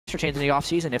change in the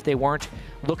offseason if they weren't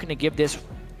looking to give this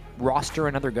roster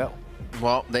another go.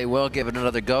 Well, they will give it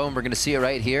another go, and we're going to see it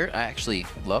right here. I actually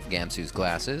love Gamsu's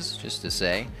glasses, just to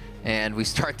say. And we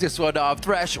start this one off.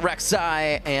 Thresh,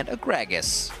 Rek'Sai, and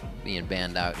Agragas being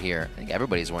banned out here. I think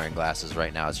everybody's wearing glasses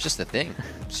right now. It's just a thing.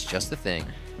 It's just a thing.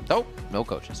 Oh, no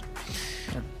coaches.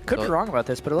 Could be wrong about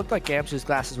this, but it looked like Gamsu's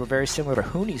glasses were very similar to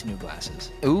Huni's new glasses.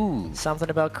 Ooh. Something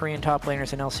about Korean top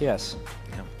laners in LCS.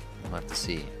 Yeah, we'll have to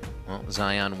see. Well,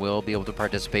 Zion will be able to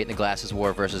participate in the glasses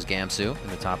war versus Gamsu in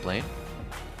the top lane.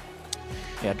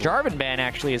 Yeah, Jarvan ban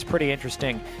actually is pretty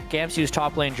interesting. Gamsu's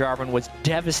top lane Jarvan was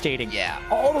devastating. Yeah.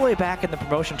 All the way back in the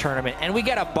promotion tournament, and we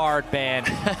get a Bard ban.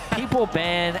 People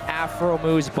ban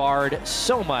Afromu's Bard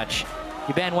so much.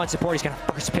 You ban one support, he's going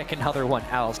to first pick another one.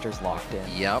 Alistar's locked in.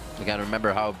 Yep. We got to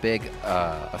remember how big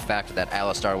a factor that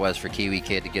Alistar was for Kiwi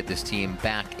Kid to get this team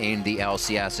back in the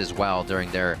LCS as well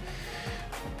during their,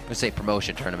 let's say,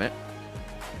 promotion tournament.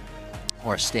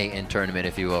 Or stay-in tournament,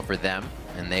 if you will, for them.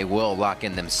 And they will lock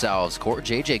in themselves. Court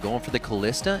JJ going for the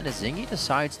Kalista, and Azingi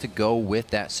decides to go with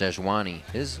that Sejuani.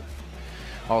 He's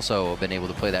also been able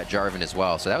to play that Jarvan as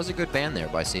well. So that was a good ban there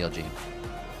by CLG.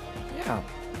 Yeah.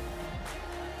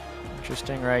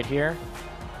 Interesting right here.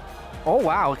 Oh,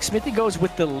 wow. Smithy goes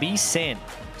with the Lee Sin.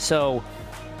 So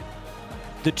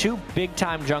the two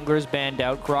big-time junglers banned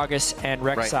out, Gragas and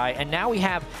Rek'Sai. Right. And now we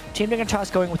have Team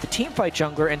Dignitas going with the teamfight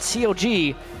jungler, and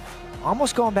CLG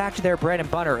almost going back to their bread and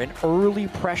butter, an early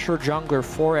pressure jungler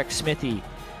for Smithy.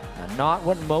 Not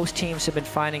what most teams have been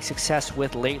finding success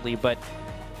with lately, but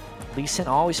Lee Sin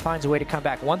always finds a way to come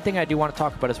back. One thing I do want to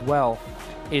talk about as well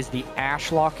is the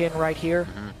Ashe lock-in right here.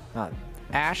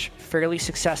 Ashe, fairly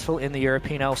successful in the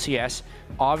European LCS,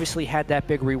 obviously had that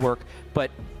big rework, but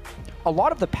a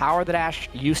lot of the power that Ashe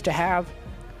used to have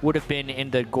would have been in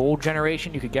the gold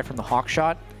generation you could get from the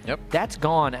Hawkshot. Yep. That's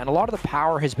gone, and a lot of the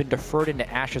power has been deferred into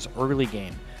Ashe's early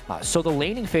game. So the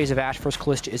laning phase of Ashe versus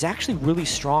Kalista is actually really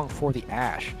strong for the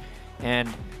Ashe,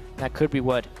 and that could be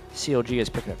what CLG is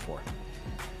picking it for.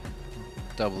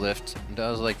 Doublelift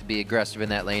does like to be aggressive in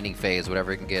that laning phase,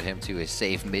 whatever can get him to a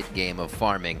safe mid-game of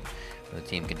farming. The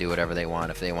team can do whatever they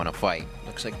want if they want to fight.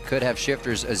 Looks like could have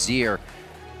Shifter's Azir.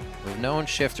 We've known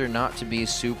Shifter not to be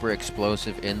super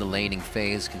explosive in the laning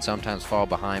phase, can sometimes fall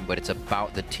behind, but it's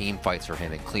about the team fights for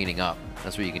him and cleaning up.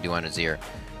 That's what you can do on Azir.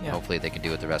 Yeah. Hopefully they can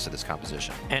do with the rest of this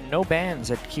composition. And no bans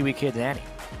at Kiwi Kid's Annie.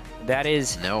 That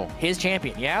is his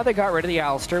champion. Yeah, they got rid of the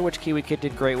Alistar, which Kiwi Kid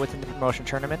did great with in the promotion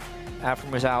tournament.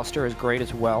 Afromu's Alistar is great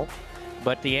as well.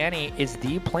 But the Annie is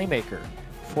the playmaker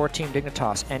for Team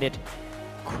Dignitas, and it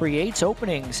creates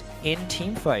openings in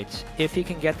team fights if he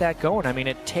can get that going. I mean,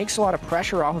 it takes a lot of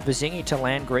pressure off of Azingi to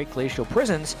land great Glacial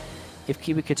Prisons if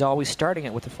Kiwi Kid's always starting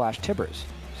it with the Flash Tibbers.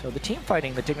 So the team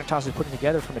fighting that Dignitas is putting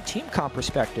together from a team comp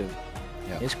perspective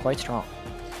is quite strong.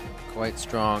 Quite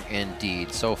strong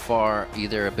indeed. So far,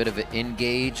 either a bit of an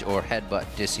engage or headbutt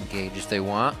disengage if they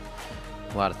want.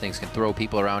 A lot of things can throw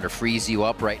people around or freeze you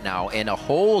up right now, and a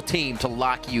whole team to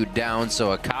lock you down,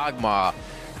 so a Kog'Maw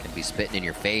can be spitting in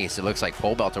your face. It looks like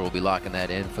Pole Belter will be locking that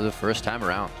in for the first time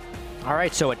around. All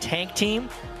right, so a tank team,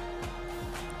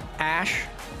 Ashe,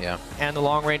 and the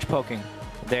long-range poking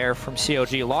there from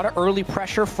COG. A lot of early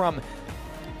pressure from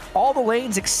all the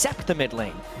lanes except the mid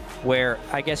lane, where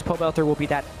I guess Pole Belter will be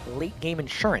that late-game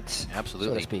insurance,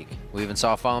 absolutely, so to speak. We even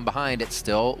saw falling behind. It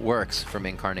still works from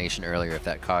Incarnation earlier. If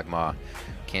that Kog'Maw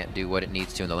can't do what it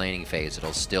needs to in the laning phase,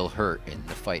 it'll still hurt in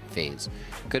the fight phase.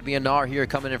 Could be a Gnar here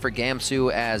coming in for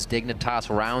Gamsu as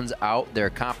Dignitas rounds out their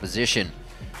composition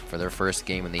for their first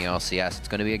game in the LCS. It's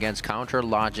going to be against Counter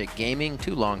Logic Gaming,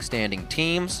 two long-standing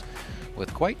teams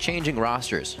with quite changing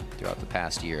rosters throughout the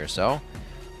past year or so.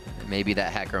 Maybe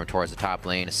that Hecarim towards the top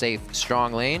lane, a safe,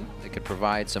 strong lane that could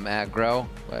provide some aggro,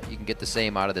 but you can get the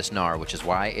same out of this Gnar, which is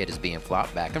why it is being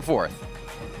flopped back and forth.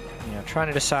 Yeah, trying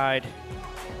to decide.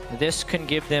 This can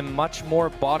give them much more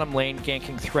bottom lane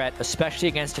ganking threat, especially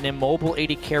against an immobile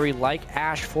AD carry like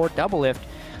Ashe for Doublelift.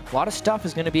 A lot of stuff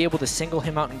is going to be able to single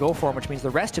him out and go for him, which means the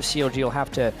rest of CLG will have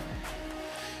to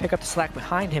pick up the slack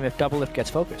behind him if Doublelift gets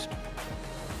focused.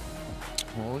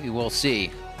 Well, we will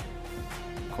see.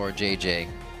 Core JJ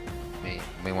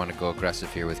may want to go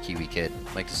aggressive here with Kiwi Kid.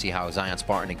 Like to see how Zion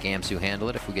Spartan and Gamsu handle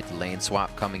it. If we get the lane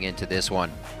swap coming into this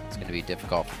one, it's going to be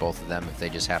difficult for both of them if they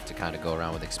just have to kind of go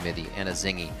around with Xmithie and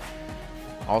Azingi.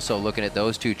 Also looking at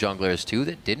those two junglers too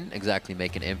that didn't exactly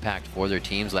make an impact for their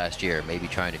teams last year, maybe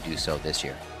trying to do so this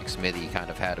year. Xmithie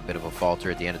kind of had a bit of a falter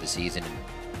at the end of the season,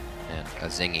 and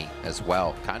Azingi as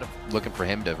well. Kind of looking for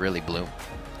him to really bloom.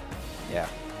 Yeah.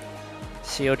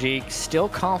 COG still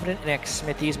confident in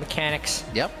Xmithie's mechanics.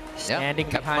 Yep. Standing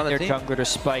behind their jungler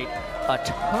despite a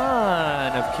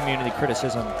ton of community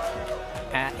criticism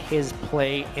at his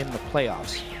play in the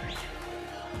playoffs.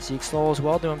 Zeke Slow as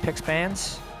well doing picks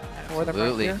bans for them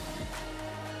right here.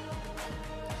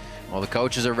 Well, the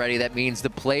coaches are ready. That means the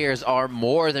players are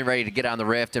more than ready to get on the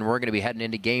Rift, and we're going to be heading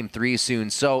into Game 3 soon.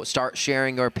 So start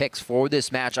sharing your picks for this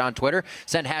match on Twitter.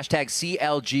 Send hashtag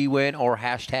CLGWin or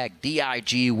hashtag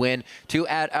DIGWin to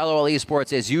 @LOL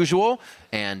eSports as usual,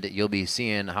 and you'll be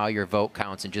seeing how your vote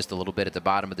counts in just a little bit at the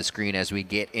bottom of the screen as we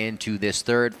get into this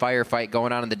third firefight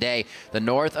going on in the day. The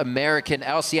North American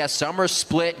LCS Summer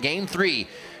Split Game 3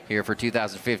 here for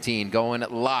 2015 going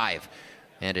live.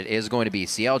 And it is going to be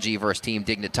CLG versus Team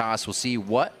Dignitas. We'll see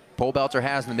what Pole Belter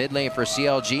has in the mid lane for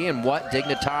CLG and what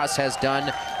Dignitas has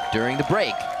done during the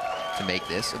break to make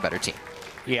this a better team.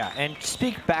 Yeah, and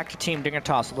speak back to Team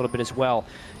Dignitas a little bit as well.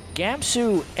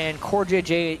 Gamsu and Core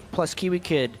JJ plus Kiwi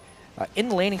Kid in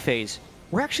the laning phase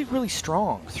were actually really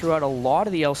strong throughout a lot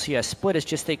of the LCS split. It's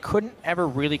just they couldn't ever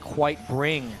really quite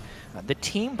bring the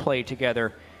team play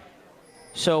together.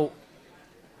 So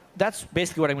that's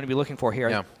basically what I'm going to be looking for here.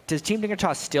 Yeah. Does Team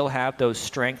Dignitas still have those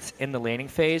strengths in the laning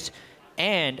phase?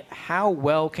 And how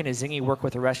well can Azingi work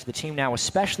with the rest of the team now,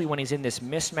 especially when he's in this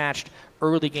mismatched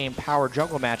early game power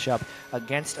jungle matchup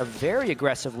against a very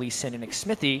aggressive Lee Sin and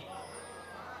Xmithy,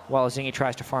 while Azingi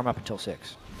tries to farm up until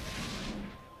 6.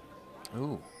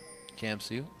 Ooh,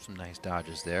 Gamsu, some nice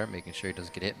dodges there, making sure he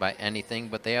doesn't get hit by anything,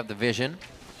 but they have the vision.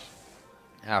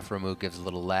 Afromu gives a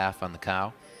little laugh on the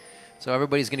cow. So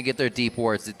everybody's going to get their deep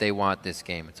wards that they want this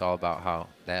game. It's all about how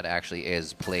that actually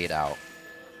is played out.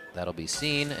 That'll be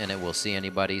seen, and it will see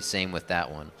anybody. Same with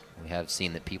that one. We have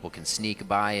seen that people can sneak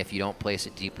by if you don't place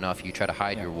it deep enough. You try to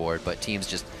hide your ward, but teams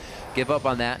just give up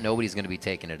on that. Nobody's going to be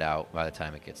taking it out by the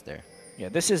time it gets there. Yeah,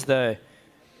 this is the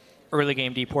early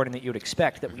game deep warding that you would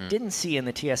expect that we didn't see in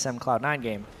the TSM Cloud9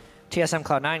 game. TSM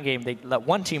Cloud9 game, they let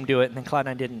one team do it, and then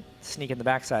Cloud9 didn't sneak in the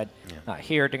backside. Yeah.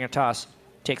 Here, Dignitas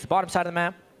takes the bottom side of the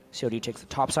map. COG takes the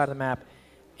top side of the map,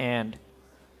 and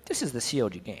this is the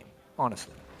COG game,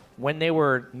 honestly. When they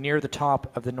were near the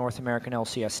top of the North American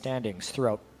LCS standings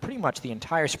throughout pretty much the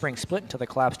entire spring split until they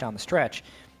collapsed down the stretch,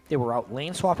 they were out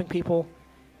lane swapping people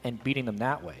and beating them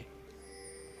that way.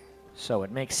 So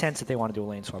it makes sense that they want to do a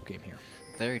lane swap game here.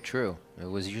 Very true. It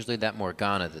was usually that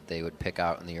Morgana that they would pick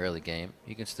out in the early game.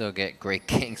 You can still get great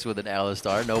ganks with an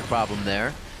Alistar, no problem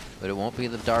there. But it won't be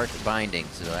the dark binding,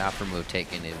 so Afromu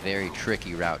taking a very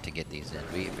tricky route to get these in.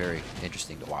 It'll be very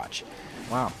interesting to watch.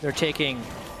 Wow, they're taking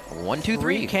 1, 2,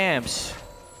 3 camps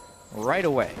right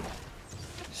away.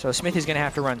 So Smithy's going to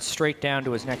have to run straight down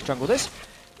to his next jungle. This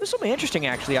will be interesting,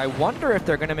 actually. I wonder if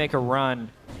they're going to make a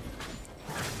run.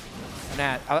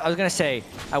 I was going to say,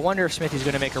 I wonder if Smithy's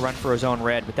going to make a run for his own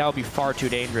red, but that would be far too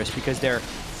dangerous because they're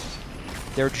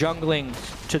jungling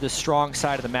to the strong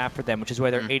side of the map for them, which is where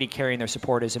their AD carrying their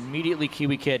support is. Immediately,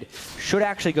 Kiwi Kid should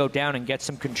actually go down and get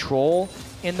some control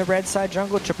in the red side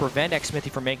jungle to prevent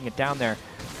Xmithy from making it down there.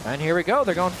 And here we go.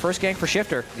 They're going first gank for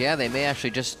Shifter. Yeah, they may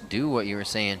actually just do what you were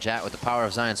saying, Jat, with the power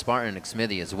of Zion Spartan and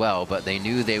Xmithy as well, but they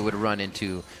knew they would run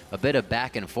into a bit of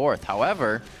back and forth.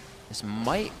 However, this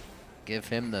might give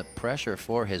him the pressure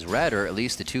for his red, or at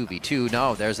least the 2v2.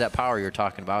 No, there's that power you're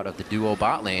talking about of the duo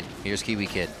bot lane. Here's Kiwi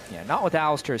Kid. Yeah, not with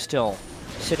Alistar still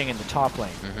sitting in the top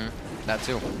lane. That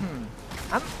too.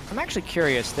 I'm actually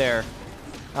curious there.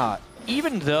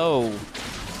 Even though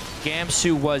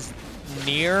Gamsu was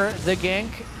near the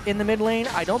gank in the mid lane,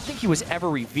 I don't think he was ever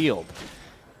revealed.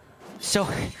 So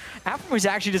Afromu's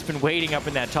actually just been waiting up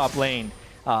in that top lane,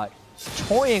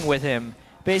 toying with him,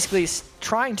 basically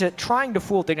trying to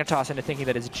fool Dignitas into thinking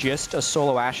that it's just a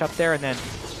solo Ashe up there, and then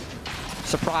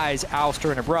surprise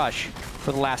Alistar in a brush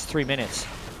for the last 3 minutes.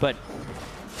 But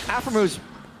Afromu's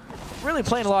really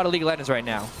playing a lot of League of Legends right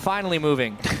now. Finally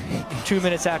moving 2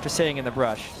 minutes after sitting in the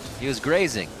brush. He was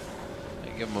grazing.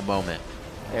 Give him a moment.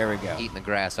 There we go. Eating the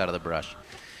grass out of the brush.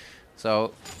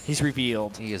 So he's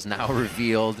revealed. He is now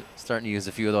revealed. Starting to use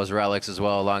a few of those relics as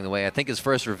well along the way. I think his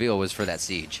first reveal was for that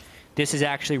siege. This is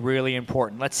actually really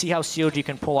important. Let's see how COG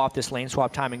can pull off this lane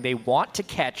swap timing. They want to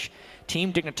catch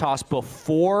Team Dignitas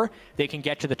before they can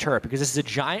get to the turret, because this is a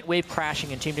giant wave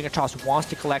crashing and Team Dignitas wants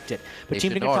to collect it. But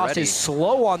Team Dignitas is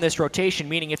slow on this rotation,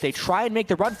 meaning if they try and make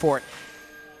the run for it,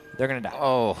 they're going to die.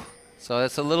 Oh, so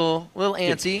that's a little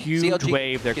antsy. Huge CLG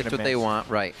wave they're going to miss. What they want,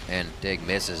 right, and Dig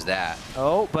misses that.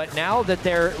 Oh, but now that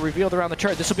they're revealed around the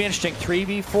turret, this will be interesting.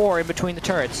 3v4 in between the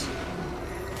turrets.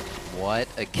 What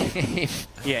a game.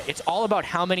 Yeah, it's all about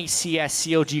how many CS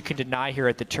COG can deny here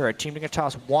at the turret. Team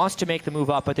Dignitas wants to make the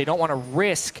move up, but they don't want to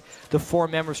risk the 4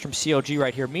 members from COG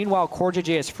right here. Meanwhile,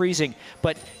 CoreJJ is freezing,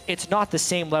 but it's not the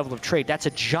same level of trade. That's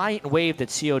a giant wave that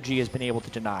COG has been able to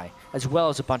deny, as well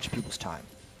as a bunch of people's time.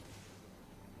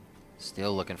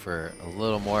 Still looking for a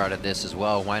little more out of this as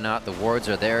well. Why not? The wards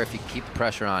are there if you keep the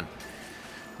pressure on.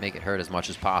 Make it hurt as much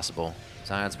as possible.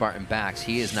 Zion Spartan backs.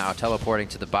 He is now teleporting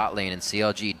to the bot lane, and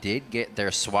CLG did get their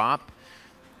swap.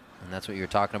 And that's what you were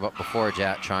talking about before,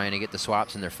 Jat, trying to get the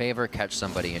swaps in their favor, catch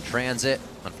somebody in transit.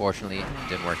 Unfortunately, it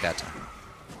didn't work that time.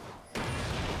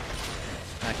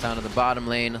 Back down to the bottom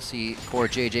lane. Let's see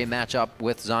CoreJJ match up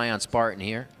with Zion Spartan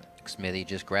here. Smithy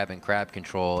just grabbing crab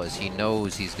control as he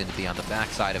knows he's going to be on the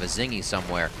backside of a Zingy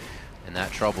somewhere. And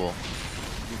that trouble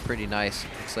be pretty nice.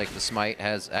 Looks like the Smite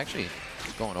has actually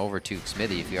going over to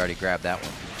Smithy if you already grabbed that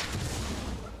one.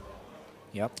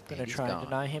 Yep, going to try and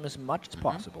deny him as much as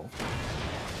possible.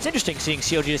 It's interesting seeing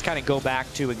COG just kind of go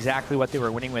back to exactly what they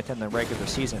were winning with in the regular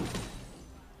season.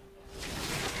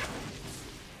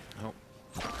 Oh.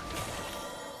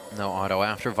 No auto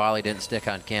after. Volley didn't stick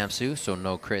on Gamsu, so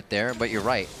no crit there. But you're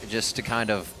right, just to kind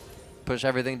of push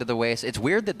everything to the waist. It's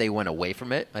weird that they went away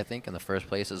from it, I think, in the first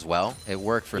place as well. It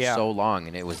worked for so long,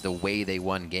 and it was the way they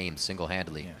won games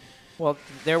single-handedly. Yeah. Well,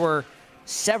 there were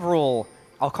several,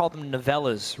 I'll call them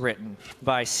novellas, written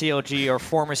by CLG or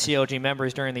former CLG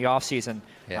members during the offseason.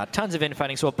 Yeah. Tons of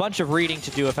infighting, so a bunch of reading to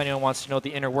do if anyone wants to know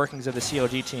the inner workings of the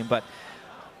CLG team. But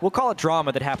we'll call it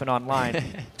drama that happened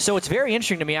online. So it's very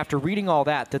interesting to me after reading all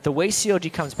that the way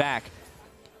CLG comes back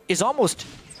is almost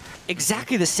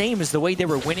exactly the same as the way they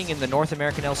were winning in the North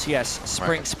American LCS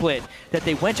spring split that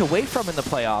they went away from in the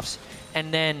playoffs,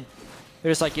 and then they're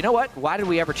just like, you know what? Why did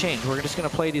we ever change? We're just going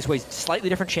to play these ways. Slightly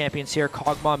different champions here.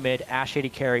 Kog'Maw mid, Ashe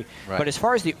AD carry. But as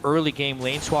far as the early game,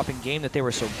 lane swapping game that they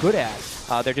were so good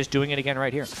at, they're just doing it again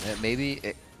right here.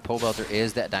 Maybe Pobelter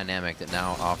is that dynamic that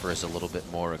now offers a little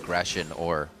bit more aggression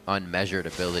or unmeasured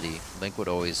ability. Link would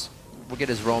get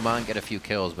his roam on, get a few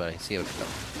kills, but I see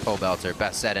Pobelter,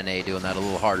 best set in A, doing that a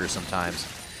little harder sometimes.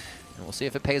 And we'll see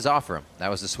if it pays off for him.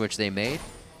 That was the switch they made.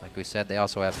 Like we said, they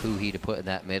also have Huhi to put in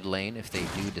that mid lane if they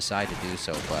do decide to do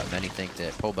so, but many think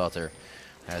that Pobelter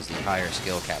has the higher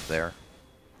skill cap there.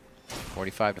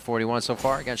 45 to 41 so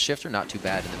far against Shifter, not too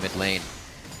bad in the mid lane.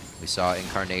 We saw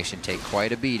Incarnation take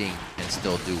quite a beating and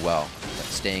still do well, but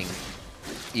staying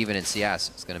even in CS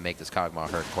is going to make this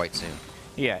Kog'Maw hurt quite soon.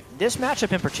 Yeah, this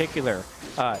matchup in particular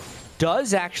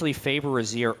does actually favor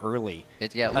Azir early.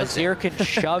 Azir can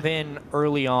shove in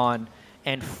early on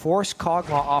and force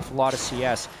Kog'Maw off a lot of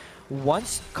CS.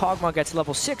 Once Kog'Maw gets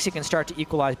level 6, he can start to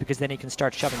equalize because then he can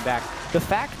start shoving back. The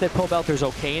fact that Pobelter's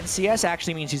okay in CS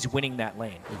actually means he's winning that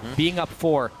lane. Being up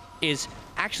 4 is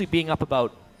actually being up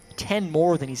about 10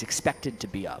 more than he's expected to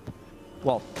be up.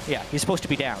 Well, yeah, he's supposed to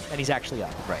be down, and he's actually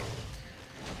up. Right.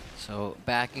 So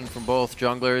backing from both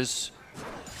junglers.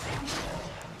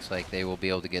 Looks like they will be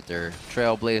able to get their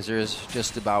Trailblazers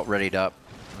just about readied up.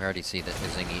 We already see that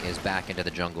Zingy is back into the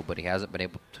jungle, but he hasn't been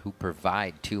able to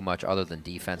provide too much other than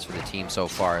defense for the team so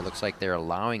far. It looks like they're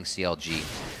allowing CLG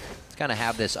to kind of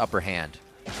have this upper hand.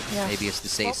 Yeah. Maybe it's to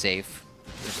stay safe.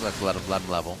 Just let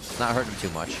him level. It's not hurting him too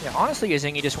much. Yeah, honestly,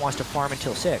 Zingy just wants to farm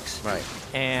until 6. Right.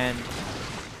 And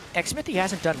Xmithy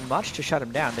hasn't done much to shut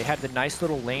him down. They had the nice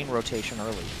little lane rotation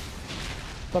early.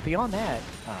 But beyond that,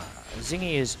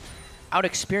 Zingy is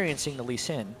out-experiencing the Lee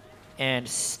Sin and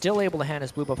still able to hand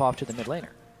his blue buff off to the mid laner.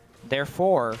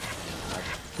 Therefore,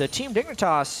 the Team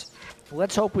Dignitas,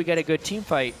 let's hope we get a good team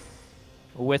fight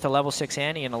with a level 6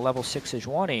 Annie and a level 6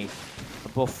 Sejuani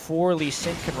before Lee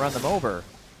Sin can run them over,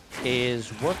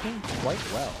 is working quite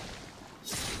well.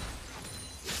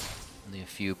 Only a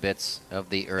few bits of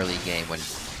the early game when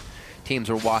teams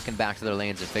were walking back to their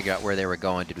lanes and figure out where they were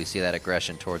going. Did we see that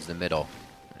aggression towards the middle?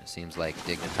 It seems like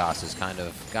Dignitas has kind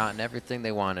of gotten everything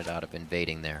they wanted out of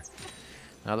invading there.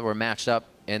 Now that we're matched up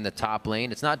in the top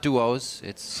lane, it's not duos,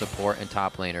 it's support and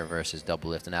top laner versus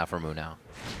Doublelift and Alphamu now.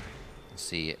 We'll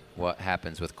see what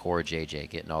happens with CoreJJ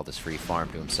getting all this free farm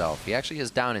to himself. He actually is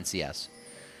down in CS.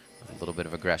 A little bit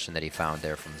of aggression that he found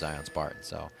there from Zion Spartan.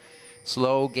 So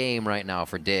slow game right now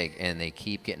for Dig, and they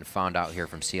keep getting found out here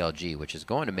from CLG, which is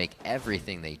going to make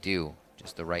everything they do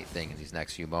just the right thing in these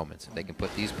next few moments. If they can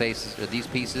put these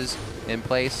pieces in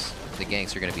place, the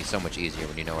ganks are going to be so much easier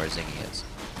when you know where Zingy is.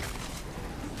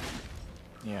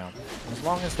 Yeah, as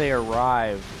long as they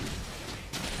arrive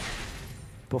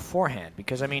beforehand,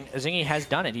 because I mean, Zingy has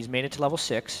done it. He's made it to level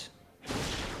 6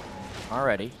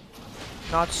 already.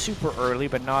 Not super early,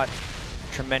 but not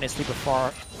tremendously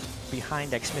far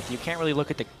behind Xmithy. You can't really look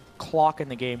at the clock in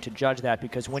the game to judge that,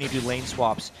 because when you do lane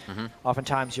swaps,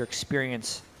 oftentimes your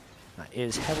experience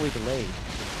is heavily delayed.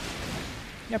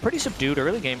 Yeah, pretty subdued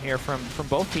early game here from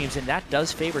both teams, and that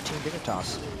does favor Team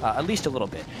Dignitas, at least a little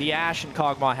bit. The Ashe and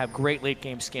Kog'Maw have great late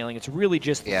game scaling. It's really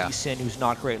just Lee Sin who's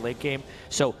not great late game.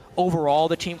 So overall,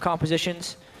 the team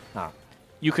compositions,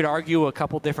 you could argue a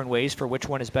couple different ways for which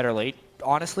one is better late.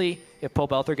 Honestly, if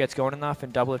Pobelter gets going enough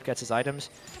and Doublelift gets his items,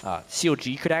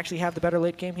 COG could actually have the better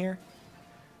late game here,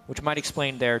 which might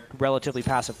explain their relatively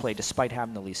passive play despite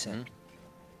having the Lee Sin.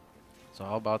 So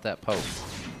how about that poke?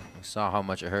 We saw how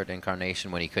much it hurt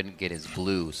Incarnation when he couldn't get his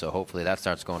blue, so hopefully that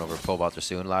starts going over Pobelter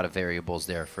soon. A lot of variables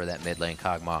there for that mid lane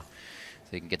Kog'Maw, so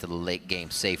he can get to the late game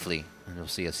safely, and we'll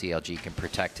see if CLG can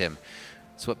protect him.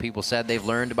 That's what people said they've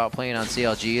learned about playing on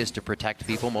CLG, is to protect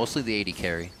people, mostly the AD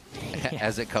carry,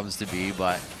 as it comes to be,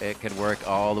 but it can work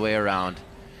all the way around.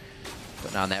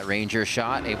 Putting on that Ranger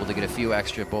shot, able to get a few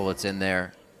extra bullets in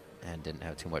there, and didn't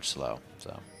have too much slow.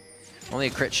 So only a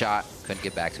crit shot, couldn't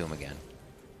get back to him again.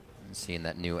 Seeing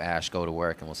that new Ashe go to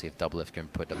work, and we'll see if Doublelift can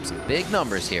put up some big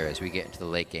numbers here as we get into the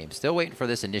late game. Still waiting for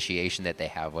this initiation that they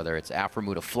have, whether it's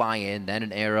Aphromoo to fly in, then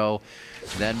an arrow,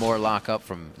 then more lockup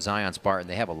from Zion Spartan.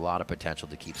 They have a lot of potential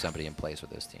to keep somebody in place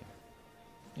with this team.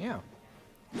 Yeah.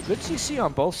 Good CC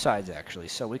on both sides, actually.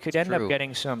 So we could end up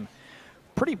getting some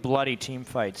pretty bloody team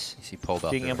fights. You see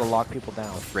Pobelter being able to lock people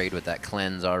down. Afraid with that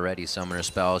cleanse already, summoner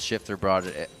spell. Shifter brought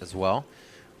it as well.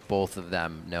 Both of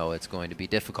them know it's going to be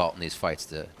difficult in these fights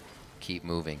to keep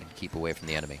moving and keep away from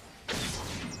the enemy.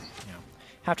 Yeah.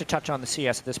 Have to touch on the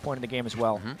CS at this point in the game as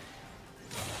well.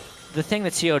 The thing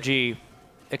that COG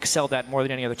excelled at more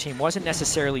than any other team wasn't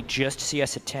necessarily just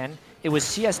CS at 10. It was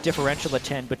CS differential at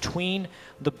 10 between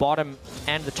the bottom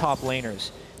and the top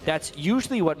laners. That's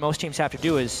usually what most teams have to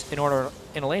do, is in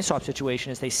a lane swap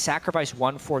situation, is they sacrifice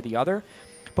one for the other.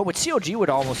 But what COG would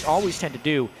almost always tend to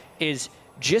do is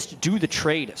just do the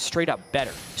trade straight up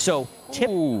better. So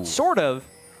COG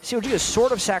is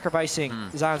sort of sacrificing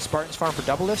Zion Spartan's farm for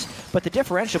Doublelifts, but the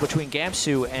differential between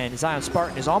Gamsu and Zion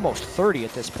Spartan is almost 30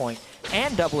 at this point,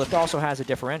 and Doublelift also has a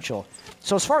differential.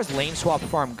 So as far as lane swap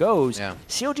farm goes,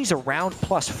 COG's around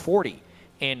plus 40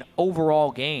 in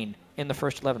overall gain in the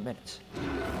first 11 minutes.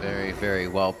 Very, very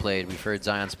well played. We've heard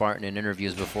Zion Spartan in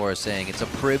interviews before saying it's a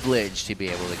privilege to be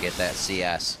able to get that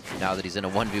CS. Now that he's in a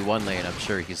 1v1 lane, I'm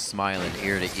sure he's smiling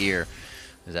ear to ear,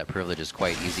 as that privilege is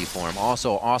quite easy for him.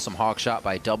 Also, awesome hawk shot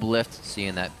by Doublelift,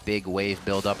 seeing that big wave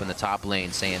build up in the top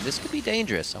lane, saying this could be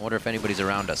dangerous. I wonder if anybody's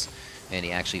around us. And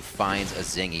he actually finds a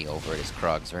Zingy over at his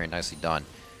Krugs. Very nicely done.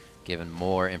 Giving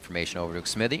more information over to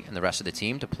Smithy and the rest of the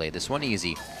team to play this one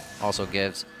easy. Also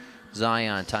gives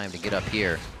Zion time to get up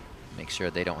here, make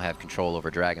sure they don't have control over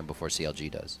Dragon before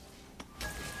CLG does.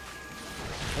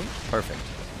 Perfect.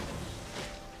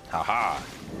 Haha.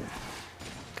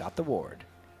 Got the ward.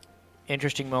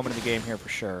 Interesting moment of the game here for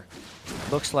sure.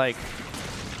 Looks like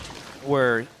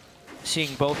we're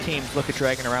seeing both teams look at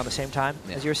Dragon around the same time,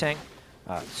 as you were saying.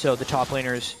 So the top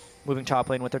laners moving top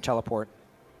lane with their teleport.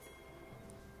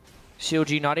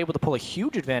 COG not able to pull a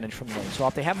huge advantage from the lane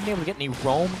swap. They haven't been able to get any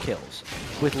roam kills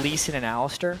with Lee Sin and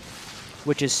Alistar,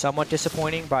 which is somewhat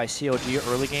disappointing by COG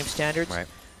early game standards.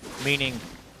 Meaning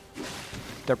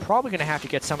they're probably going to have to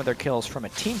get some of their kills from a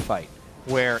team fight,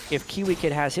 where if Kiwi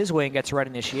Kid has his way and gets right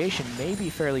initiation, may be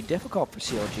fairly difficult for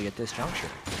COG at this juncture.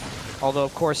 Although,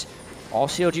 of course, all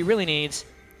COG really needs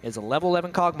is a level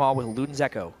 11 Kog'Maw with Luden's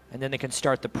Echo, and then they can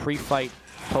start the pre-fight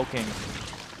poking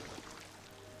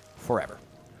forever.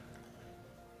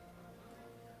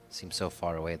 Seems so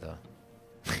far away, though.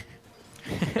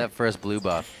 That first blue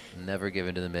buff, never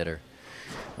given to the midder.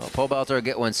 Well, Pobelter will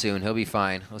get one soon. He'll be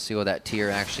fine. We'll see what that tier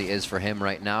actually is for him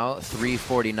right now.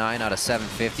 349 out of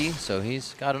 750, so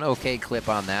he's got an okay clip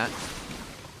on that.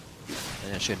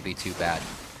 And it shouldn't be too bad.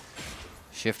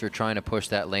 Shifter trying to push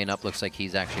that lane up. Looks like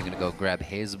he's actually going to go grab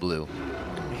his blue.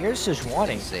 Here's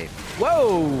Sejuani. Safe.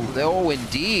 Whoa! Oh,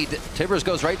 indeed. Tibbers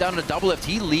goes right down to Doublelift.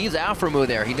 He leaves Aphromoo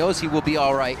there. He knows he will be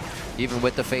all right, even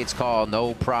with the Fate's Call.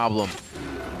 No problem.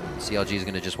 CLG is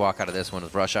going to just walk out of this one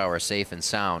with Rush Hour safe and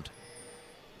sound.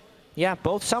 Yeah,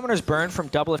 both summoners burned from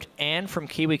Doublelift and from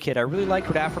Kiwi Kid. I really liked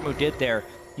what Aphromoo did there,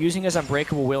 using his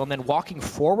Unbreakable Will and then walking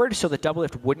forward so that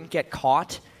Doublelift wouldn't get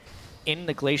caught in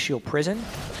the Glacial Prison.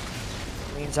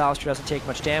 Means Alistar doesn't take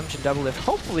much damage, and Doublelift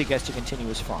hopefully gets to continue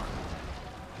his farm.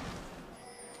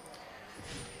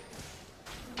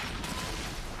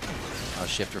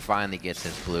 Shifter finally gets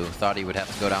his blue. Thought he would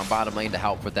have to go down bottom lane to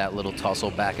help with that little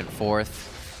tussle back and forth.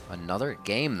 Another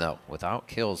game, though, without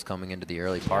kills coming into the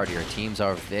early part here. Teams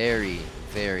are very,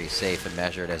 very safe and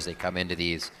measured as they come into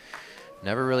these.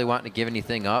 Never really wanting to give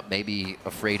anything up, maybe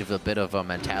afraid of a bit of a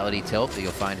mentality tilt that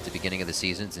you'll find at the beginning of the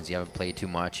season since you haven't played too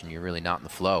much and you're really not in the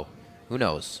flow. Who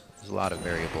knows? There's a lot of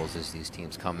variables as these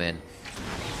teams come in.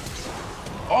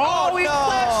 Oh, he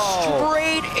flashed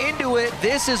straight into it.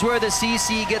 This is where the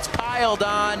CC gets piled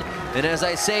on. And as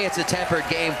I say, it's a tempered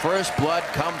game. First blood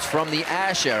comes from the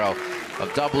Ash Arrow of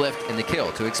Doublelift in the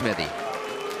kill to Xmithy.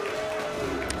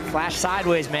 Flash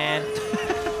sideways, man.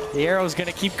 The arrow's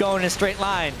going to keep going in a straight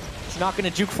line. It's not going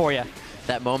to juke for you.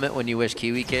 That moment when you wish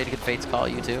Kiwi Kid could Fates call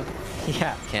you too?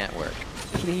 Yeah. Can't work.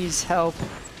 Please help.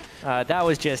 That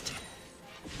was just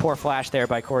poor flash there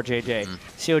by Core JJ.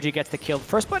 COG gets the kill.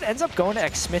 First blood ends up going to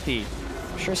Xmithy.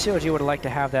 I'm sure COG would have liked to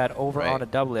have that over on a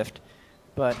Doublelift.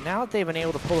 But now that they've been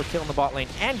able to pull a kill in the bot lane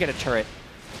and get a turret,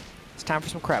 it's time for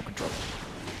some crowd control.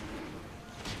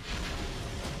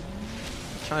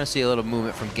 Trying to see a little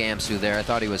movement from Gamsu there. I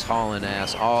thought he was hauling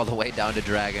ass all the way down to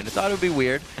Dragon. I thought it would be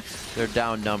weird. They're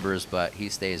down numbers, but he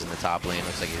stays in the top lane.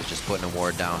 Looks like he's just putting a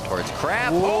ward down towards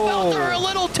Crab. Pobelter a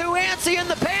little too antsy in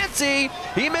the pantsy.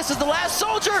 He misses the last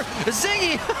soldier.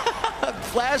 Zingy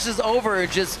flashes over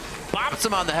and just bops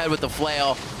him on the head with the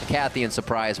flail. Cathy in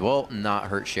surprise will not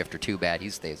hurt Shifter too bad. He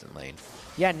stays in lane.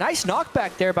 Yeah, nice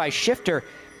knockback there by Shifter.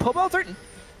 Pobelter,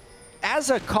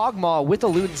 as a Kog'Maw with a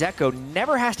Luden's Echo,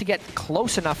 never has to get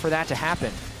close enough for that to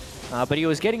happen. But he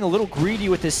was getting a little greedy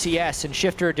with his CS, and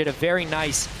Shifter did a very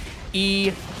nice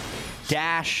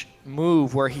E-dash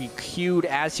move where he queued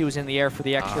as he was in the air for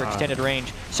the extra extended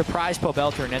range. Surprised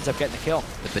Pobelter and ends up getting the kill.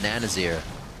 The Banana's ear.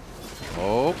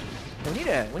 Oh. We need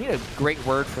a great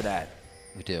word for that.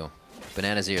 We do.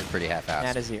 Banana's ear is pretty half-assed.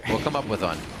 Banana's ear. We'll come up with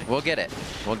one. We'll get it.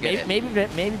 We'll get it.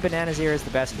 Maybe Banana's ear is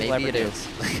the best we'll ever do.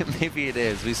 Maybe it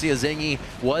is. We see a Zingy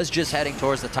was just heading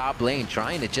towards the top lane,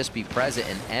 trying to just be present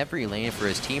in every lane for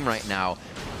his team right now.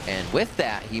 And with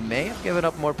that, he may have given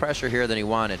up more pressure here than he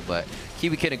wanted, but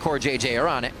Kiwi Kid and Core JJ are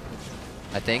on it,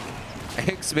 I think.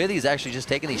 Smithy's actually just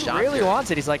taking these shots. He really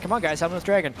wants it. He's like, come on, guys, help this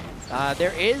Dragon.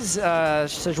 There is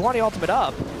Sejuani ultimate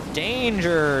up.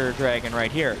 Danger Dragon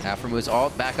right here. Aftermove's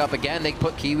ult back up again. They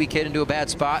put Kiwi Kid into a bad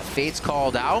spot. Fate's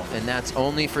called out, and that's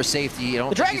only for safety. You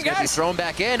don't think he's going to be thrown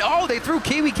back in. Oh, they threw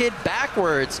Kiwi Kid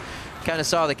backwards. Kind of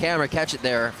saw the camera catch it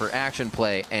there for action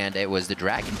play, and it was the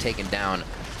Dragon taken down.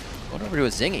 Going over to a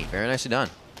Zingy. Very nicely done.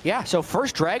 Yeah, so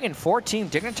first Dragon for Team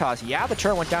Dignitas. Yeah, the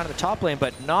turret went down to the top lane,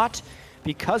 but not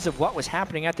because of what was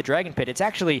happening at the Dragon Pit. It's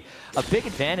actually a big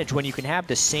advantage when you can have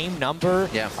the same number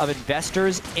of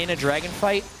investors in a Dragon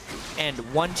fight, and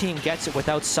one team gets it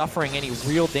without suffering any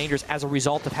real dangers as a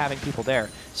result of having people there.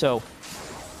 So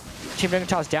Team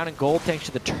Dignitas down in gold thanks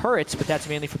to the turrets, but that's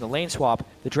mainly from the lane swap.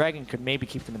 The Dragon could maybe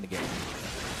keep them in the game.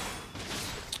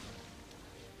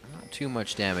 Not too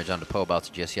much damage onto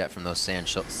Pobelter just yet from those sand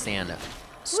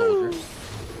soldiers.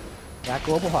 That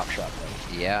global hawk shot,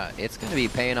 though. Yeah, it's going to be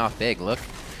paying off big. Look,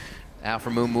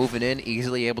 Alpha Moon moving in,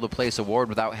 easily able to place a ward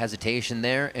without hesitation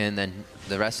there, and then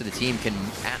the rest of the team can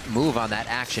move on that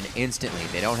action instantly.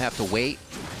 They don't have to wait.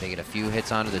 They get a few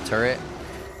hits onto the turret.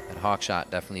 That hawk shot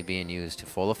definitely being used to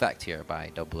full effect here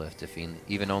by Doublelift,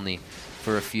 even only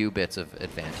for a few bits of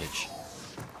advantage.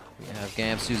 We have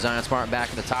Gamsu, Zion Spartan back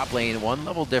in the top lane. One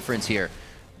level difference here,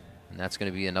 and that's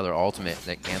going to be another ultimate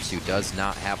that Gamsu does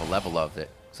not have a level of it.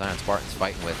 Zion Spartan's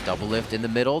fighting with Doublelift in the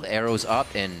middle, the arrow's up,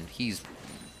 and he's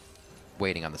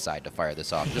waiting on the side to fire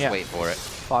this off. Just wait for it.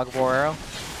 Fog of War arrow.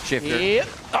 Shifter. Yep.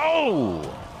 Oh!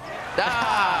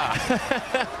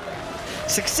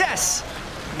 Success!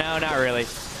 No, not really.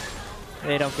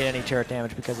 They don't get any turret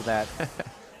damage because of that.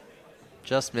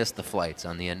 Just missed the flights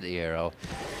on the end of the arrow.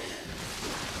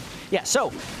 Yeah,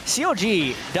 so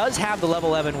COG does have the level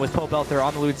 11 with Pobelter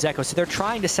on the Luden's Echo, so they're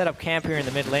trying to set up camp here in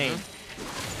the mid lane.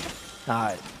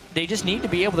 They just need to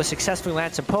be able to successfully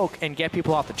land some poke and get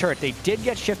people off the turret. They did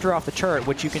get Shifter off the turret,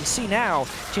 which you can see now,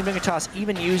 Team Dignitas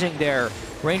even using their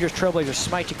Rangers Trailblazer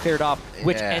Smite to clear it off,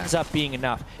 which ends up being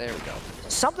enough. There we go.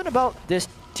 Something about this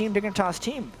Team Dignitas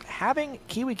team, having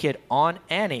Kiwi Kid on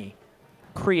Annie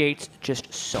creates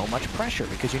just so much pressure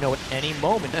because you know at any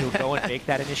moment he'll go and make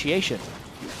that initiation.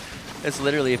 It's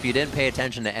literally, if you didn't pay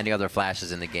attention to any other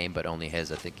flashes in the game but only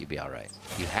his, I think you'd be all right.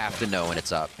 You have to know when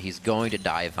it's up. He's going to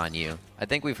dive on you. I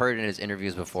think we've heard in his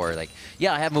interviews before, like,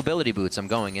 yeah, I have mobility boots, I'm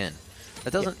going in.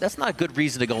 That's not a good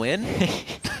reason to go in.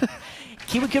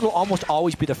 Kiwi Kid will almost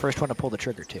always be the first one to pull the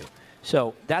trigger, too.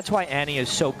 So that's why Annie is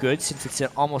so good, since it's an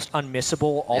almost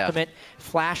unmissable ultimate.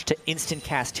 Flash to instant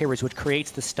cast Tibbers, which creates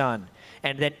the stun.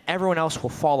 And then everyone else will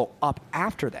follow up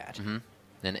after that.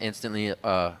 And instantly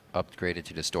upgraded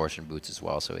to distortion boots as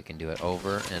well, so he can do it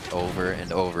over and over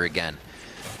and over again.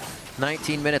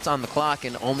 19 minutes on the clock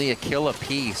and only a kill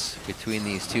apiece between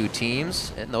these two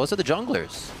teams. And those are the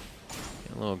junglers.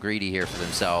 A little greedy here for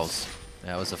themselves.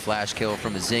 That was a flash kill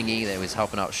from a Zingy that was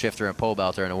helping out Shifter and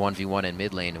Pobelter in a 1v1 in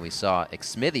mid lane. And we saw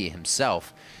Xmithy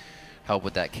himself help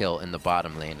with that kill in the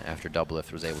bottom lane after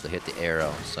Doublelift was able to hit the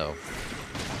arrow. So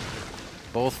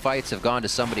both fights have gone to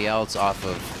somebody else off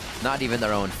of not even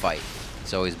their own fight.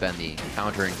 It's always been the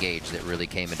counter engage that really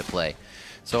came into play.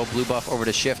 So blue buff over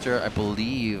to Shifter. I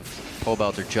believe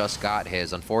Pobelter just got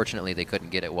his. Unfortunately, they couldn't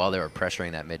get it while they were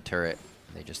pressuring that mid turret.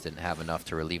 They just didn't have enough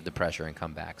to relieve the pressure and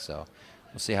come back. So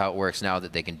we'll see how it works now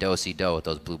that they can do-si-do with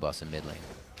those blue buffs in mid lane.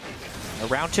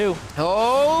 Round 2.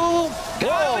 Oh,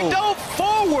 go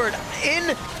forward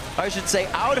in, I should say,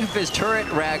 out of his turret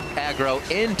aggro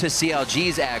into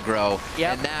CLG's aggro,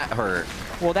 and that hurt.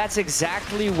 Well, that's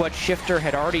exactly what Shifter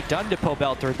had already done to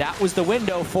Pobelter. That was the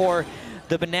window for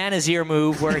the Banana's Ear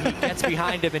move where he gets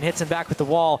behind him and hits him back with the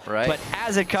wall. Right. But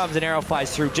as it comes, an arrow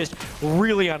flies through. Just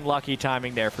really unlucky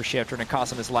timing there for Shifter, and it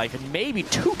cost him his life and maybe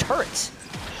 2 turrets.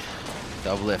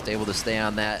 Doublelift able to stay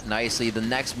on that nicely. The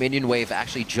next minion wave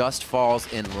actually just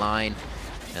falls in line,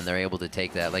 and they're able to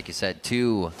take that. Like you said,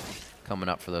 2 coming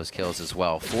up for those kills as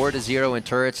well. 4-0 in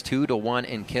turrets, 2-1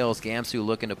 in kills. Gamsu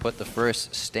looking to put the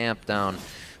first stamp down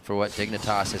for what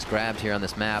Dignitas has grabbed here on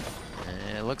this map.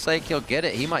 And it looks like he'll get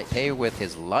it. He might pay with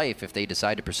his life if they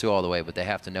decide to pursue all the way, but they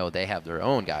have to know they have their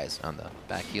own guys on the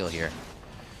back heel here.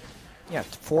 Yeah,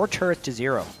 4 turrets to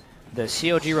 0. The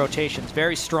COG rotation's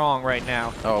very strong right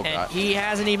now. Oh, and God. he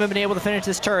hasn't even been able to finish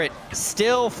this turret.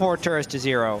 Still 4 turrets to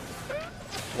 0.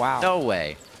 Wow. No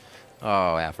way. Oh,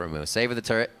 AlphaDraft. Save the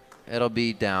turret. It'll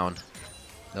be down.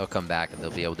 They'll come back and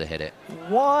they'll be able to hit it.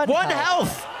 One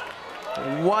health.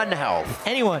 1 health.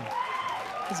 Anyone.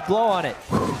 Just blow on it.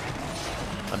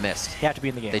 I missed. You have to be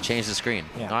in the game. They changed the screen.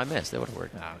 Yeah. No, I missed. That would have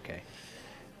worked. Oh, okay.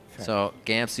 Fair. So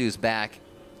Gamsu's back.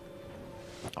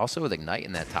 Also with Ignite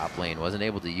in that top lane. Wasn't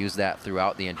able to use that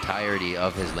throughout the entirety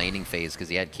of his laning phase because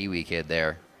he had Kiwi Kid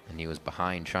there. And he was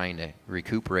behind trying to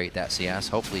recuperate that CS.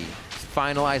 Hopefully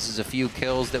finalizes a few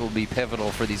kills that will be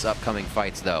pivotal for these upcoming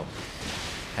fights, though.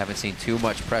 Haven't seen too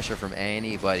much pressure from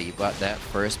anybody but that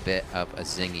first bit of a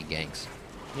Zingy ganks.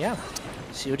 Yeah.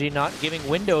 COG not giving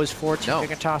windows for Team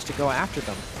Dignitas to go after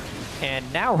them.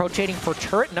 And now rotating for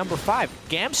turret number 5.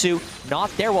 Gamsu not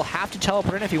there. Will have to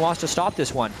teleport in if he wants to stop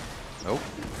this one. Oh.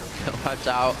 Watch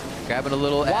out. Grabbing a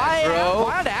little aggro.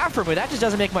 Why onto AlphaDraft? That just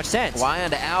doesn't make much sense. Why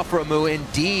onto AlphaDraft?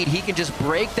 Indeed. He can just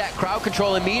break that crowd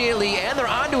control immediately, and they're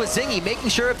onto a Zingy, making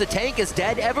sure if the tank is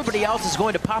dead, everybody else is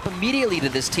going to pop immediately to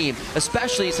this team,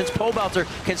 especially since Pobelter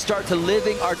can start to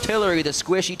living artillery the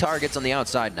squishy targets on the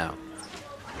outside now.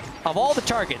 Of all the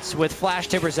targets with flash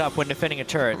tippers up when defending a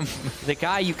turret, the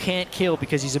guy you can't kill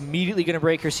because he's immediately going to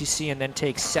break your CC and then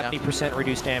take 70%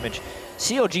 reduced damage.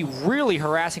 COG really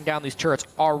harassing down these turrets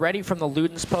already from the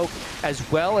Luden's poke,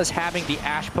 as well as having the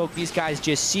Ash poke. These guys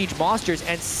just siege monsters,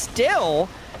 and still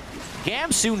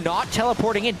Gamsu not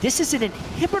teleporting in. This is an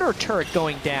inhibitor turret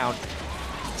going down.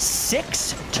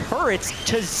 6 turrets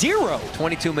to 0.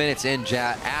 22 minutes in,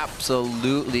 chat.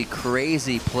 Absolutely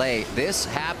crazy play. This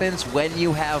happens when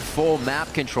you have full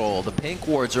map control. The pink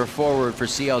wards are forward for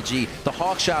CLG. The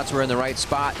hawk shots were in the right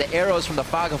spot. The arrows from the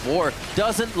Fog of War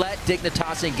doesn't let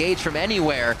Dignitas engage from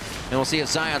anywhere. And we'll see if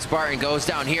Zion Spartan goes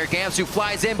down here. Gamsu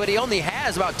flies in, but he only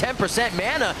has about 10%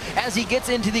 mana as he gets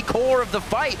into the core of the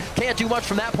fight. Can't do much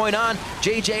from that point on.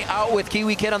 JJ out with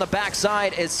Kiwi Kid on the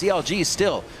backside as CLG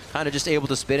still kind of just able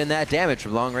to spit in that damage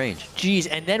from long range. Jeez,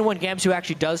 and then when Gamsu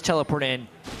actually does teleport in,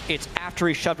 it's after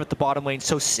he's shoved at the bottom lane,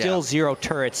 so still 0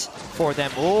 turrets for them.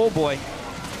 Oh boy.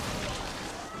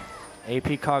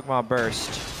 AP Kog'Maw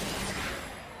burst.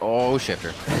 Oh,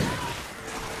 Shifter.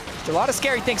 There's a lot of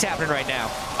scary things happening right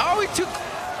now. Oh, he took...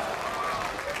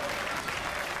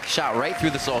 Shot right through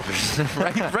the soldiers.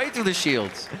 right through the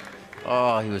shields.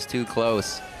 Oh, he was too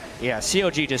close. Yeah,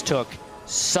 COG just took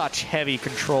such heavy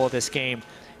control of this game,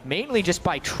 mainly just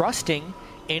by trusting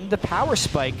in the power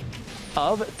spike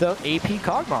of the AP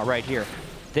Kog'Maw right here.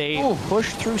 They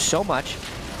pushed through so much.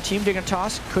 Team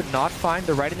Dignitas could not find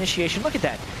the right initiation. Look at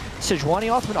that. Sejuani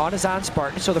ultimate on his Zion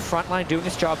Spartan, so the front line doing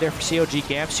its job there for COG.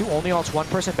 Gamsu only ults 1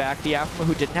 person back, the Alpha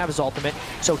who didn't have his ultimate,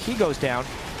 so he goes down.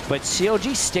 But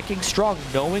COG sticking strong,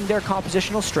 knowing their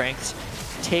compositional strengths,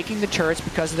 taking the turrets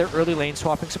because of their early lane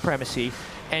swapping supremacy,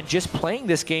 and just playing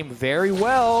this game very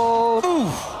well.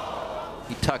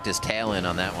 He tucked his tail in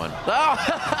on that one. Oh!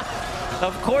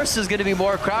 Of course there's going to be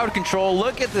more crowd control.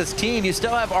 Look at this team. You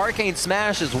still have Arcane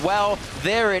Smash as well.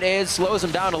 There it is. Slows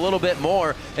him down a little bit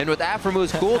more. And with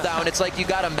Aphromu's cooldown, it's like you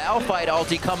got a Malphite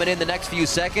ulti coming in the next few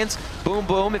seconds. Boom,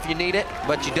 boom if you need it,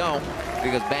 but you don't,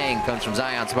 because bang comes from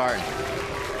Zion Spartan.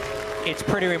 It's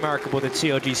pretty remarkable that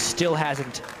CLG still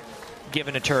hasn't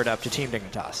given a turret up to Team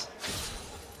Dignitas.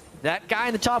 That guy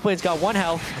in the top lane's got 1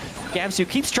 health. Gamsu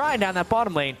keeps trying down that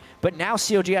bottom lane, but now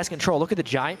CLG has control. Look at the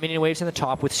giant minion waves in the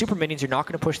top. With super minions, you're not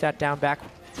going to push that down back.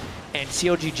 And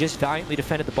CLG just valiantly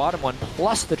defended the bottom one,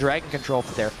 plus the dragon control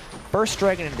for their first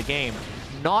dragon into the game.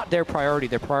 Not their priority.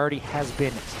 Their priority has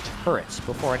been turrets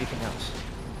before anything else.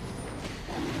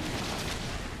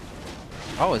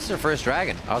 Oh, it's their first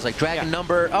dragon. I was like, dragon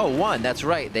number 1. That's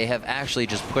right. They have actually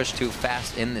just pushed too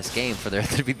fast in this game for there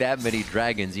to be that many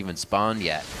dragons even spawned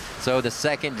yet. So the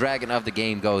second dragon of the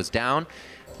game goes down.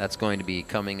 That's going to be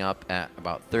coming up at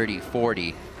about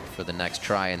 30-40 for the next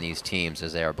try in these teams,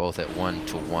 as they are both at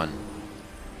 1-1.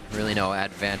 Really no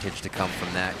advantage to come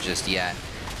from that just yet.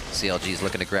 CLG is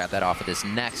looking to grab that off of this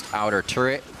next outer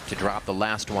turret to drop the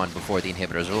last one before the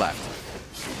inhibitors are left.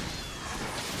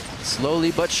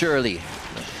 Slowly but surely.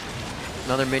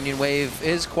 Another minion wave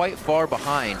is quite far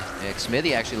behind.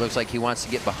 Smithy actually looks like he wants to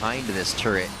get behind this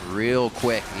turret real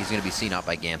quick. He's going to be seen out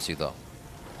by Gamsu, though.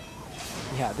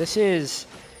 Yeah, this is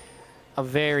a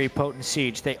very potent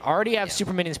siege. They already have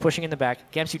super minions pushing in the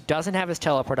back. Gamsu doesn't have his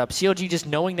teleport up. CLG just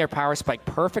knowing their power spike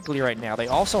perfectly right now. They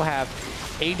also have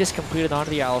Aegis completed onto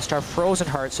the Alistar, Frozen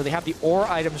Heart, so they have the ore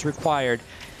items required.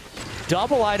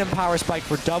 Double item power spike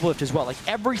for Doublelift as well. Like,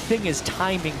 everything is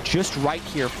timing just right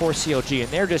here for CLG, and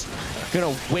they're just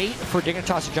going to wait for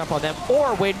Dignitas to jump on them,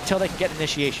 or wait until they can get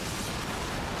initiation.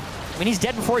 I mean, he's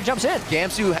dead before he jumps in.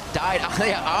 Gamsu died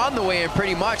on the way in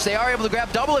pretty much. They are able to grab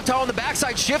Doublelift on the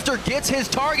backside. Shifter gets his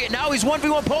target. Now he's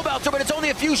 1v1 Pobelter, but it's only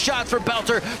a few shots for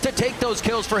Belter to take those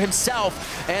kills for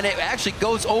himself. And it actually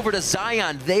goes over to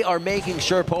Zion. They are making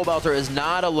sure Pobelter is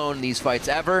not alone in these fights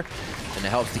ever. And it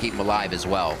helps to keep him alive as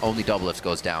well. Only Doublelift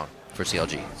goes down for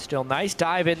CLG. Still nice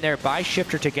dive in there by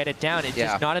Shifter to get it down. It's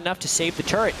just not enough to save the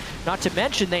turret. Not to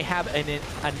mention they have a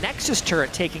Nexus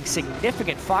turret taking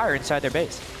significant fire inside their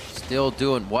base. Still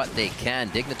doing what they can.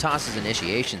 Dignitas'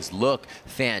 initiations look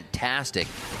fantastic,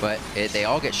 but they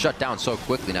all get shut down so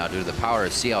quickly now due to the power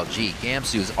of CLG.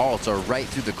 Gamsu's ults are right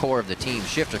through the core of the team.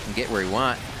 Shifter can get where he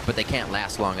wants, but they can't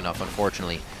last long enough,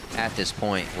 unfortunately, at this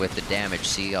point with the damage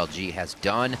CLG has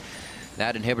done.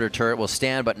 That inhibitor turret will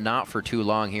stand, but not for too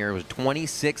long here. It was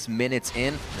 26 minutes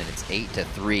in, and it's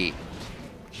 8-3.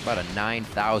 About a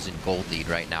 9,000 gold lead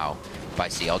right now by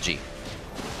CLG.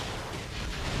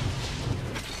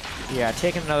 Yeah,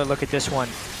 taking another look at this one.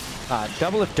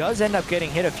 Doublelift does end up getting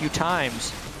hit a few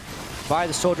times by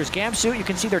the soldiers. Gamsu, you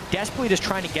can see they're desperately just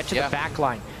trying to get to the back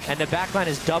line. And the back line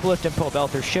is Doublelift and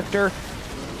Pobelter. Shifter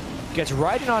gets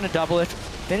right in on a Doublelift,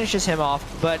 finishes him off,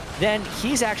 but then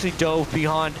he's actually dove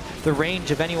beyond the range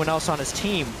of anyone else on his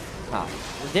team.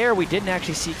 There we didn't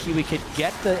actually see Kiwi Kid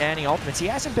get the anti-ultimates. He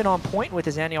hasn't been on point with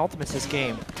his anti-ultimates this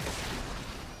game.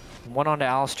 One onto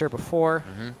Alistair before.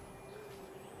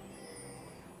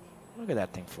 Look at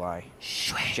that thing fly.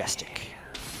 Majestic.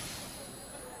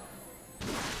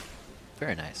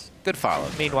 Very nice. Good follow.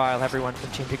 Meanwhile, everyone from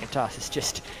Team Dignitas is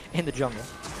just in the jungle.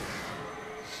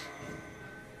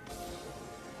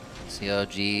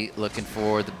 CLG looking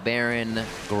for the Baron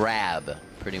grab.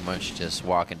 Pretty much just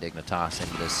walking Dignitas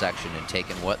into this section and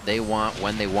taking what they want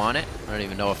when they want it. I don't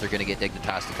even know if they're going to get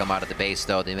Dignitas to come out of the base,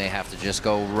 though. They may have to just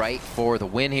go right for the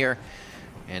win here.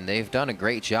 And they've done a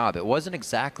great job. It wasn't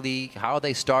exactly how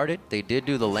they started. They did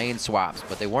do the lane swaps,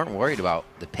 but they weren't worried about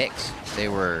the picks. They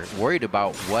were worried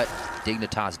about what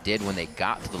Dignitas did when they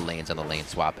got to the lanes on the lane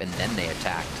swap, and then they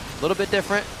attacked. A little bit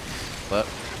different, but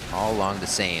all along the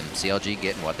same. CLG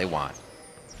getting what they want.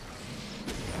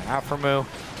 Aphromu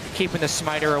keeping the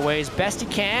smiter away as best he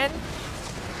can.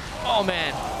 Oh,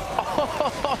 man.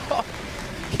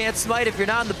 Can't smite if you're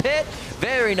not in the pit.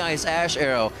 Very nice Ash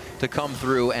Arrow to come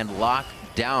through and lock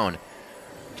down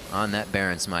on that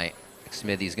Baron smite.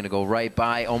 Smithy's going to go right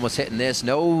by, almost hitting this.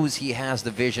 Knows he has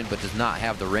the vision, but does not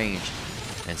have the range.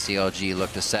 And CLG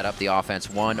look to set up the offense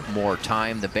one more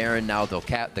time. The Baron now, they'll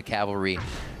cap the cavalry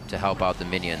to help out the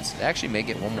minions. They actually may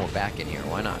get one more back in here.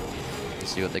 Why not?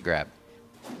 Let's see what they grab.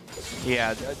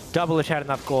 Yeah, Doublelift had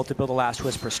enough gold to build a Last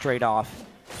Whisper straight off.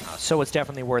 So it's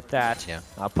definitely worth that. Yeah.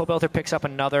 Pobelter picks up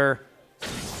another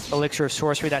Elixir of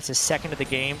Sorcery. That's his second of the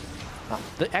game.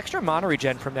 The extra mana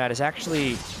regen from that is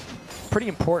actually pretty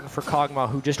important for Kog'Maw,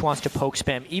 who just wants to poke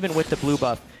spam. Even with the blue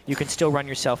buff, you can still run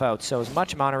yourself out. So as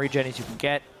much mana regen as you can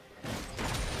get.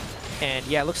 And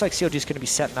yeah, it looks like CLG is going to be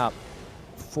setting up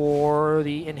for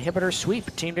the inhibitor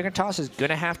sweep. Team Dignitas is going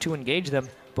to have to engage them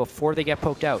before they get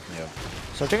poked out. Yeah.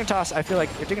 So Dignitas, I feel like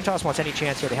if Dignitas wants any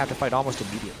chance here, they have to fight almost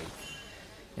immediately.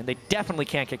 And they definitely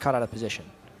can't get caught out of position.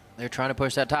 They're trying to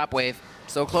push that top wave.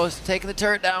 So close to taking the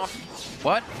turret down.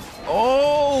 What?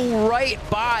 Oh, right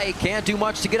by. Can't do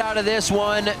much to get out of this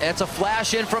one. It's a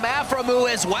flash in from Aframu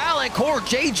as well. And Core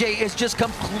JJ is just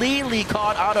completely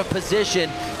caught out of position.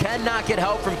 Cannot get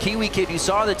help from Kiwi Kid. You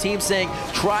saw the team saying,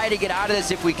 try to get out of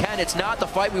this if we can. It's not the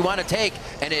fight we want to take.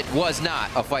 And it was not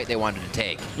a fight they wanted to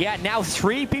take. Yeah, now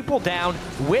 3 people down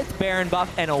with Baron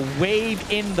buff and a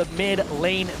wave in the mid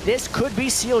lane. This could be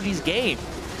CLG's game.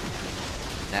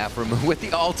 Aframu with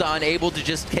the ult on, able to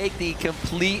just take the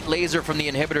complete laser from the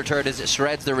inhibitor turret as it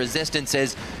shreds the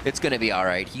resistances. It's going to be all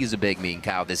right. He's a big mean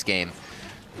cow this game.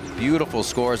 Beautiful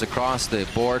scores across the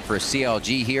board for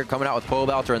CLG here. Coming out with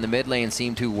Pobelter in the mid lane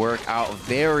seemed to work out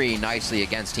very nicely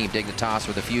against Team Dignitas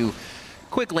with a few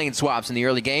quick lane swaps in the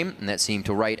early game, and that seemed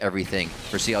to right everything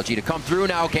for CLG to come through.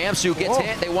 Now Gamsu gets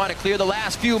hit. They want to clear the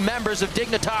last few members of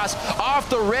Dignitas off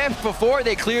the rift before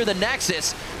they clear the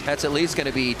Nexus. That's at least going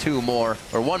to be 2 more,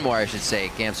 or 1 more I should say.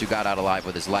 Gamsu got out alive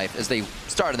with his life as they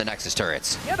started the Nexus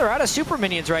turrets. Yeah, they're out of super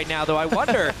minions right now, though. I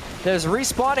wonder, there's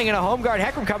respawning and a home guard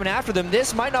Hecarim coming after them.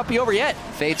 This might not be over yet.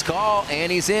 Fate's call,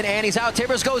 Annie's in, Annie's out,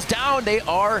 Timbers goes down. They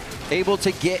are able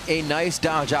to get a nice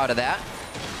dodge out of that.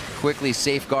 Quickly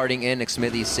safeguarding in,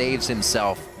 Xmithy saves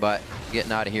himself, but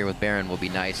getting out of here with Baron will be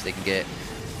nice. They can get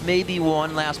maybe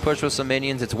 1 last push with some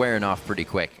minions. It's wearing off pretty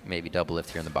quick. Maybe double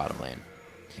lift here in the bottom lane.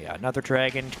 Yeah, another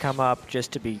dragon to come up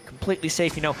just to be completely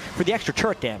safe, you know, for the extra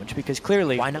turret damage, because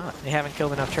clearly why not? They haven't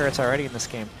killed enough turrets already in this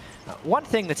game. One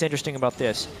thing that's interesting about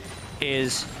this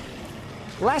is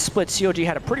last split COG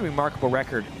had a pretty remarkable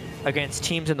record against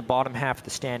teams in the bottom half of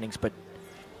the standings, but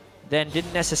then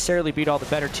didn't necessarily beat all the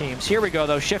better teams. Here we go,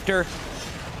 though. Shifter,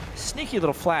 sneaky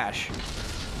little flash.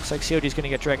 Looks like COG's going to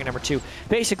get Dragon number 2.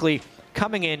 Basically,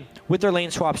 coming in with their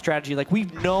lane swap strategy, like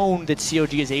we've known that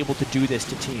COG is able to do this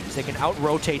to teams. They can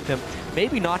out-rotate them,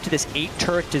 maybe not to this 8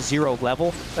 turret to 0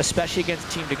 level, especially against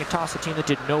Team Dignitas, a team that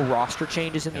did no roster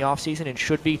changes in the offseason and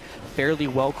should be fairly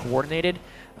well coordinated.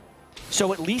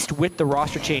 So at least with the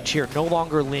roster change here, no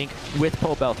longer Link with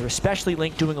Pobelter, especially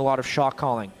Link doing a lot of shot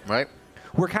calling. Right.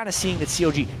 We're kind of seeing that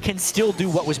COG can still do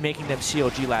what was making them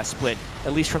COG last split,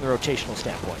 at least from the rotational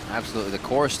standpoint. Absolutely. The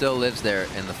core still lives there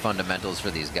in the fundamentals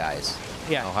for these guys.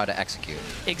 Yeah. Know how to execute.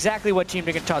 Exactly what Team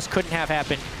Dignitas couldn't have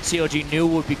happen, COG knew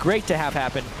would be great to have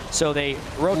happen, so they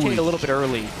rotate a little bit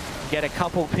early, get a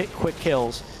couple quick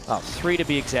kills, 3 to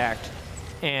be exact,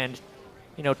 and,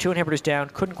 you know, 2 inhibitors down,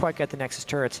 couldn't quite get the Nexus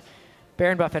turrets.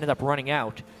 Baron buff ended up running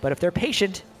out, but if they're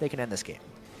patient, they can end this game.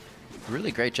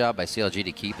 Really great job by CLG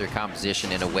to keep their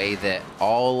composition in a way that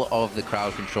all of the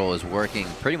crowd control is working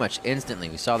pretty much instantly.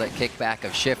 We saw that kickback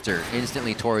of Shifter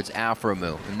instantly towards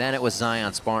Aframu, and then it was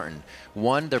Zion Spartan.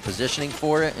 1, they're positioning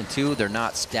for it, and 2, they're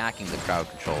not stacking the crowd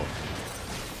control.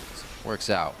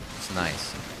 Works out. It's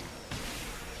nice.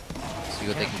 See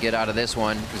what they can get out of this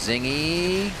one.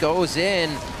 Zingy goes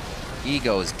in. He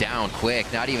goes down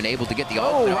quick, not even able to get the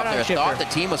ult out there. Thought the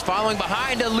team was following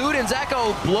behind. Luden's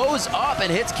Echo blows up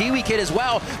and hits Kiwi Kid as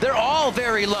well. They're all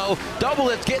very low. Double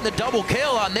Lift getting the double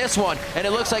kill on this one, and it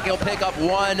looks like he'll pick up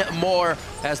 1 more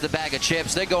as the bag of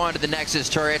chips. They go on to the Nexus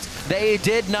turrets. They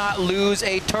did not lose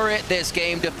a turret this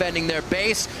game defending their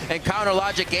base, and Counter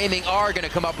Logic Gaming are going to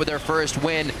come up with their first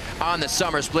win on the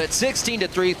summer split.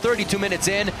 16-3, 32 minutes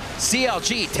in.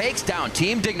 CLG takes down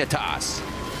Team Dignitas.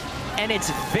 And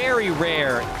it's very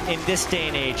rare in this day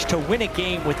and age to win a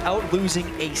game without losing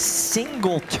a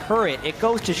single turret. It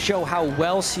goes to show how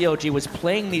well CLG was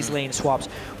playing these lane swaps,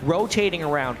 rotating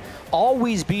around,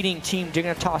 always beating Team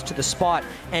Dignitas to the spot,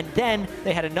 and then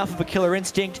they had enough of a killer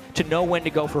instinct to know when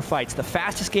to go for fights. The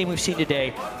fastest game we've seen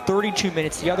today, 32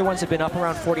 minutes. The other ones have been up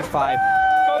around 45.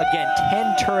 Again,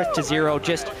 10 turrets to 0,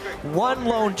 just 1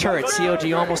 lone turret.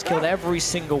 CLG almost killed every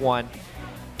single one.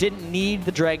 Didn't need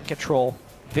the Dragon control.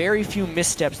 Very few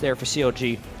missteps there for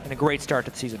CLG, and a great start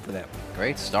to the season for them.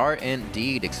 Great start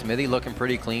indeed. Xmithy looking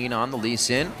pretty clean on the Lee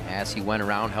Sin as he went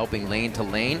around helping lane to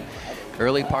lane.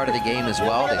 Early part of the game as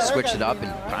well, they switched it up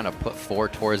and kind of put 4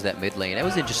 towards that mid lane. It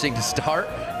was interesting to start.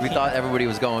 We thought everybody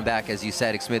was going back, as you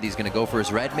said, Xmithy's going to go for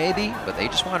his red maybe, but they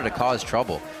just wanted to cause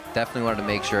trouble. Definitely wanted to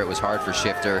make sure it was hard for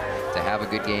Shifter to have a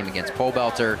good game against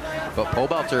Pobelter, but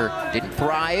Pobelter didn't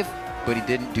thrive, but he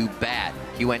didn't do bad.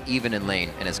 He went even in lane,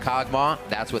 and as Kog'Maw,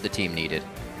 that's what the team needed.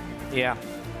 Yeah,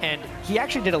 and he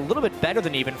actually did a little bit better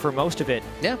than even for most of it.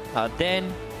 Yeah.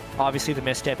 Then, obviously, the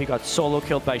misstep, he got solo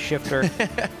killed by Shifter.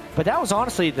 But that was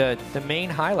honestly the main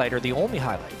highlight, or the only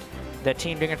highlight, that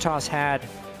Team Dignitas had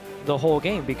the whole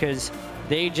game, because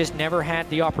they just never had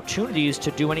the opportunities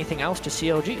to do anything else to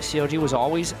CLG. CLG was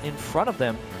always in front of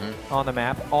them on the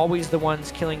map, always the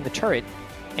ones killing the turret,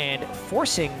 and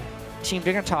forcing Team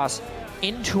Dignitas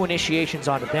into initiations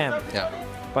onto them. Yeah.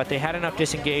 But they had enough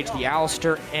disengage, the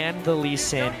Alistair and the Lee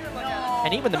Sin,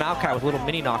 and even the Maokai with a little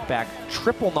mini knockback,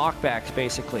 triple knockbacks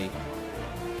basically,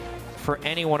 for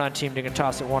anyone on Team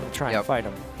Dignitas that wanted to try and fight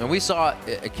them. And we saw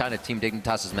kind of Team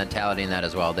Dignitas' mentality in that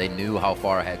as well. They knew how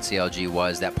far ahead CLG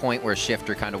was. That point where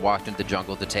Shifter kind of walked into the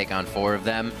jungle to take on 4 of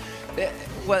them.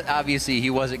 Well, obviously,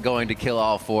 he wasn't going to kill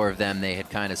all 4 of them. They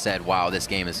had kind of said, wow, this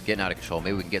game is getting out of control.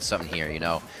 Maybe we can get something here, you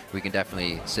know. We can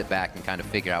definitely sit back and kind of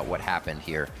figure out what happened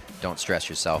here. Don't stress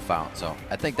yourself out. So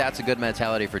I think that's a good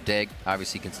mentality for Dig.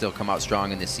 Obviously, can still come out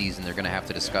strong in this season. They're going to have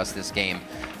to discuss this game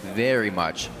very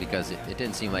much because it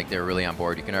didn't seem like they were really on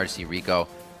board. You can already see Rico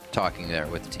talking there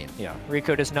with the team. Yeah,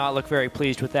 Rico does not look very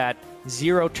pleased with that.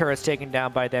 0 turrets taken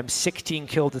down by them, 16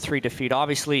 killed to 3 defeat.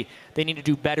 Obviously, they need to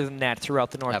do better than that throughout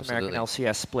the North American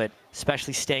LCS split,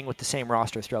 especially staying with the same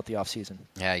roster throughout the offseason.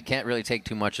 Yeah, you can't really take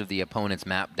too much of the opponent's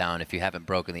map down if you haven't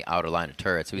broken the outer line of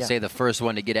turrets. We say the first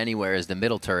one to get anywhere is the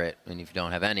middle turret, and if you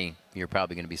don't have any, you're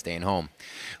probably going to be staying home.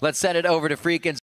 Let's send it over to Freakins.